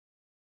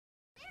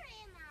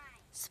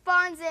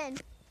spawns in.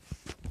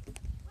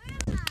 Where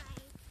am I?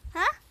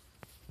 Huh?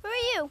 Who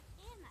are you?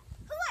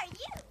 Who are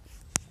you?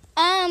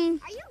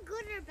 Are you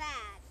good or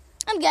bad?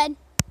 I'm good.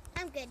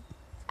 I'm good.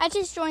 I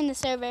just joined the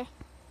server.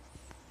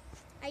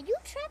 Are you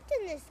trapped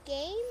in this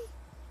game?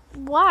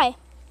 Why?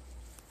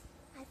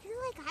 I feel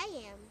like I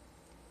am.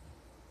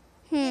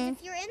 Hmm.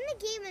 If you're in the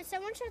game and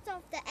someone shuts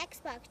off the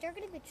Xbox, they're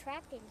going to be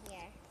trapped in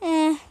here.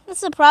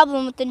 That's the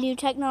problem with the new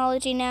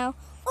technology now.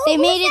 Oh, They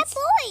who's made that it.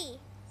 boy?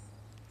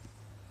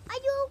 Are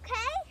you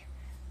okay?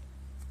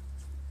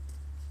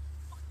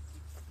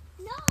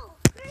 No,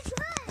 we're good.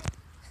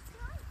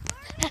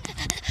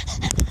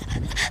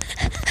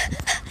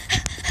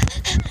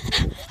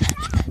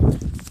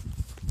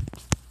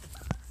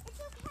 It's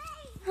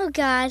okay. Oh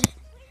God.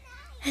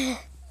 We're nice.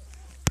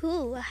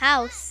 Ooh, a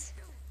house.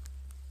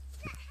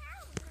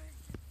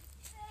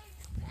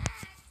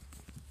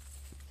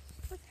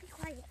 Let's be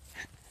quiet.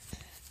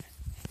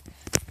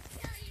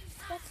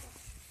 I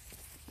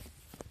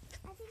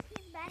think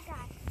he's a bad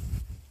guy.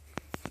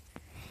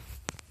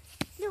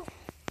 No.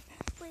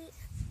 Wait.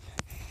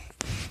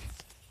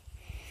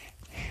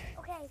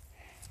 Okay.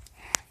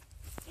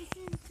 This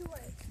is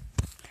yours.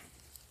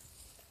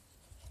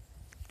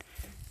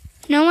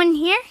 No one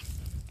here?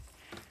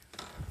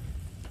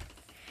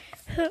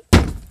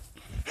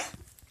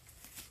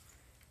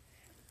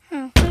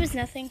 Oh, there was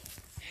nothing.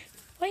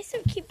 Why does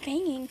it keep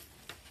banging?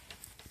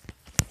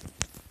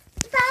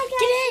 Bad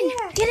guy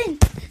here. Get in!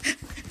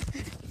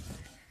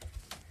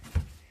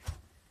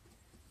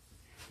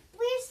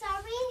 We're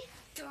sorry.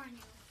 Darn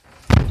you.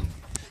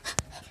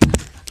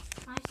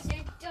 I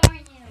said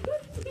darn you.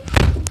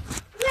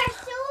 We're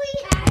sorry.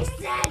 I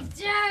said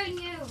darn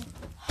you.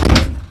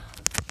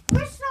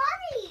 We're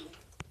sorry.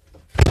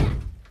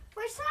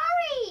 We're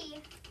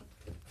sorry.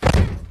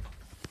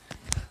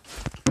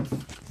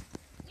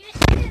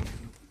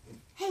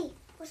 Hey,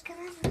 what's going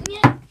on?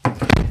 Darn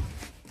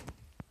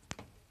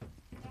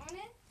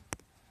it.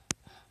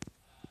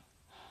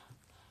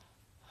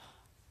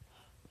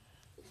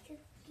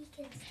 He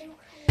can still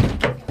come in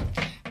the window.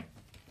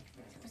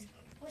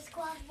 Let's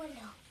go out the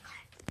window.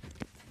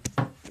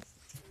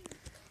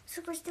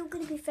 So we're still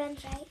going to be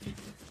friends, right?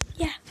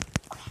 Yeah.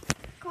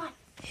 Come on.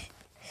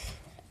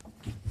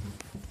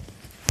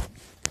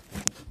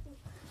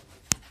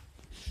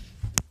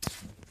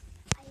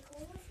 Are you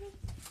going with me?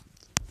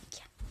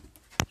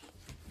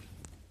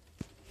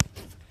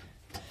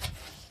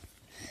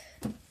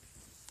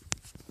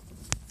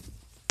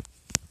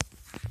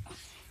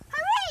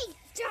 Hurry!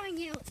 Darn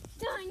you.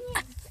 Darn you.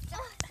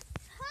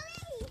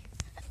 Hurry!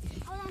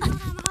 Hold on.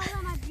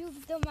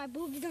 My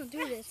boobs don't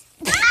do this.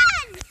 Run!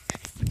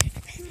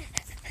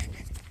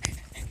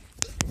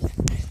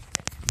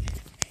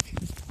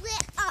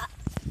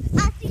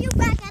 I'll see you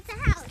back at the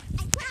house.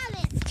 I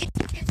promise.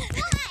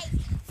 Bye!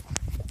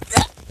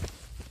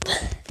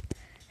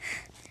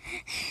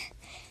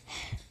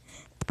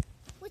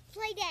 Let's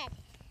play dead.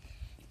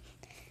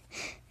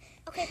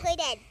 Okay, play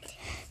dead.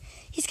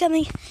 He's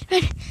coming.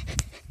 Run.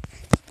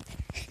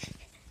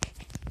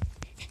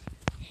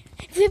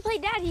 If we play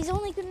dead, he's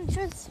only going to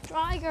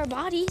destroy our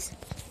bodies.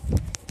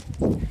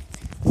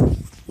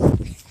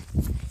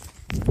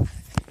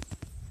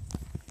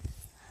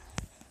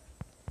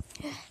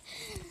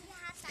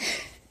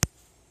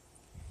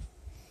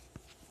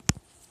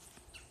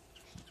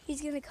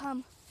 He's going to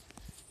come.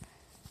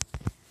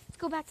 Let's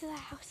go back to the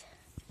house.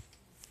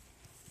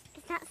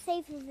 It's not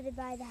safe over there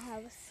by the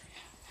house.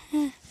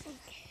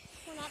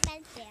 We're not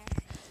meant there.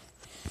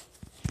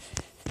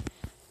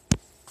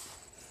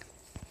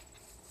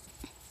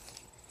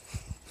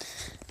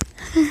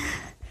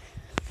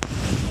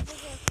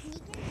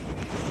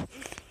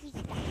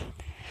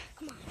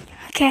 Come on.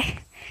 Okay.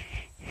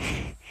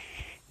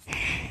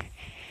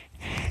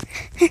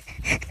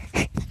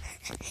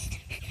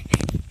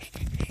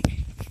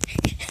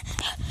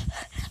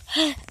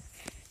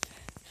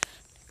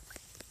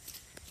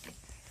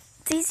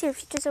 It's easier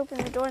if you just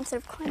open the door instead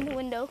of climb the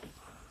window.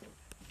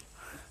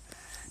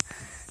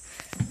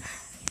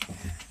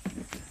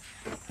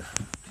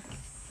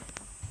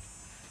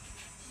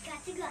 He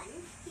got the gun.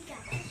 He got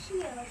the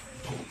shield. And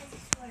he has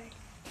the sword.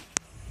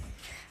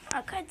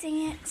 Oh God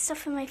dang it,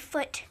 stuff in my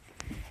foot.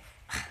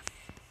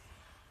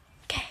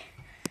 Okay.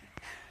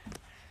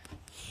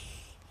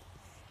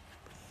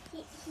 He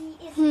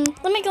is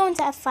Let me go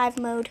into F5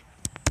 mode.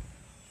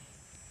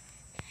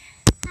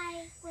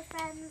 Hi, we're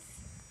friends.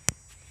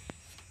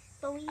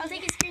 But we I'll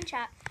take a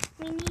screenshot.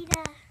 we need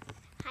to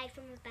hide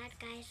from the bad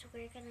guys, so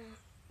we're gonna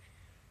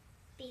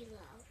be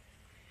low.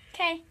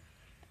 Okay.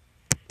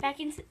 Back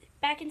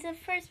into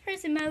first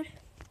person mode.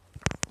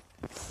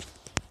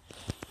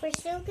 We're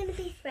still gonna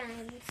be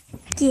friends.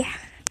 Yeah.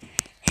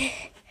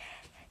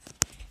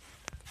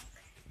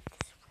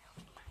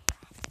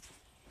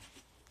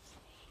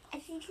 I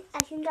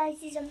think I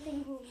see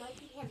something who might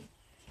be him.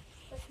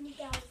 Let's sneak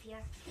out of here.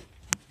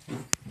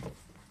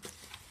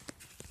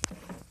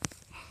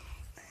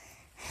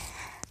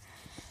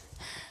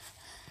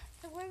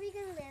 So where are we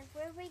gonna live?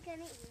 Where are we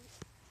gonna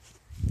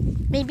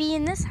eat? Maybe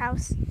in this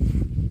house.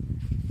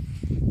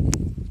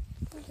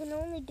 can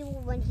only do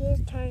it when his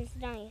turns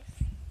nice.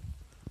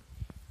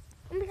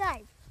 Oh my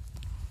god.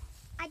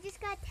 I just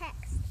got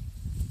text.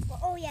 Well,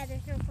 oh yeah,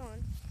 there's no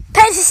phone.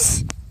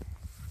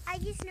 I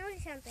just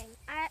noticed something.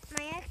 My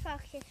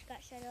Xbox just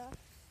got shut off.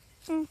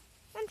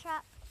 I'm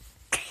trapped.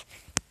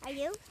 Are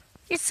you?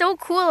 You're so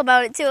cool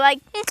about it too.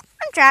 Like,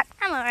 I'm trapped.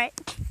 I'm alright.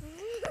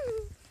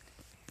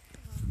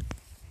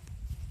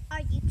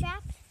 Are you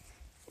trapped?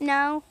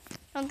 No,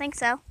 don't think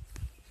so.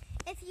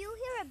 If you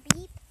hear a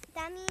beep,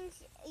 that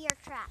means you're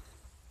trapped.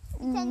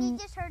 Then you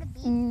just heard a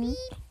beep.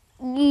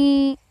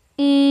 Beep.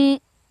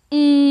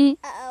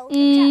 Uh-oh,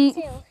 you're trapped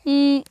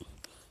too.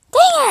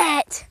 Dang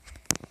it!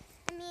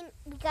 I mean,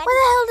 we got Why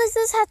the hell does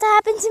this have to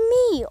happen to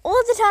me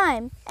all the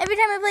time? Every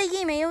time I play a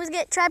game, I always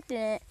get trapped in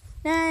it.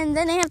 And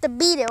then I have to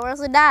beat it or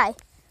else I die.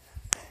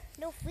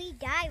 No, if we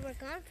die, we're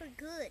gone for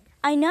good.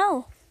 I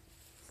know.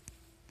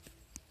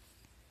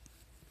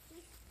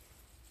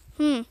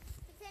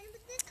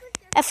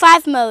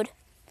 F5 mode.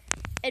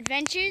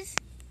 Adventures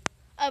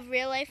of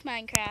real life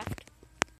Minecraft.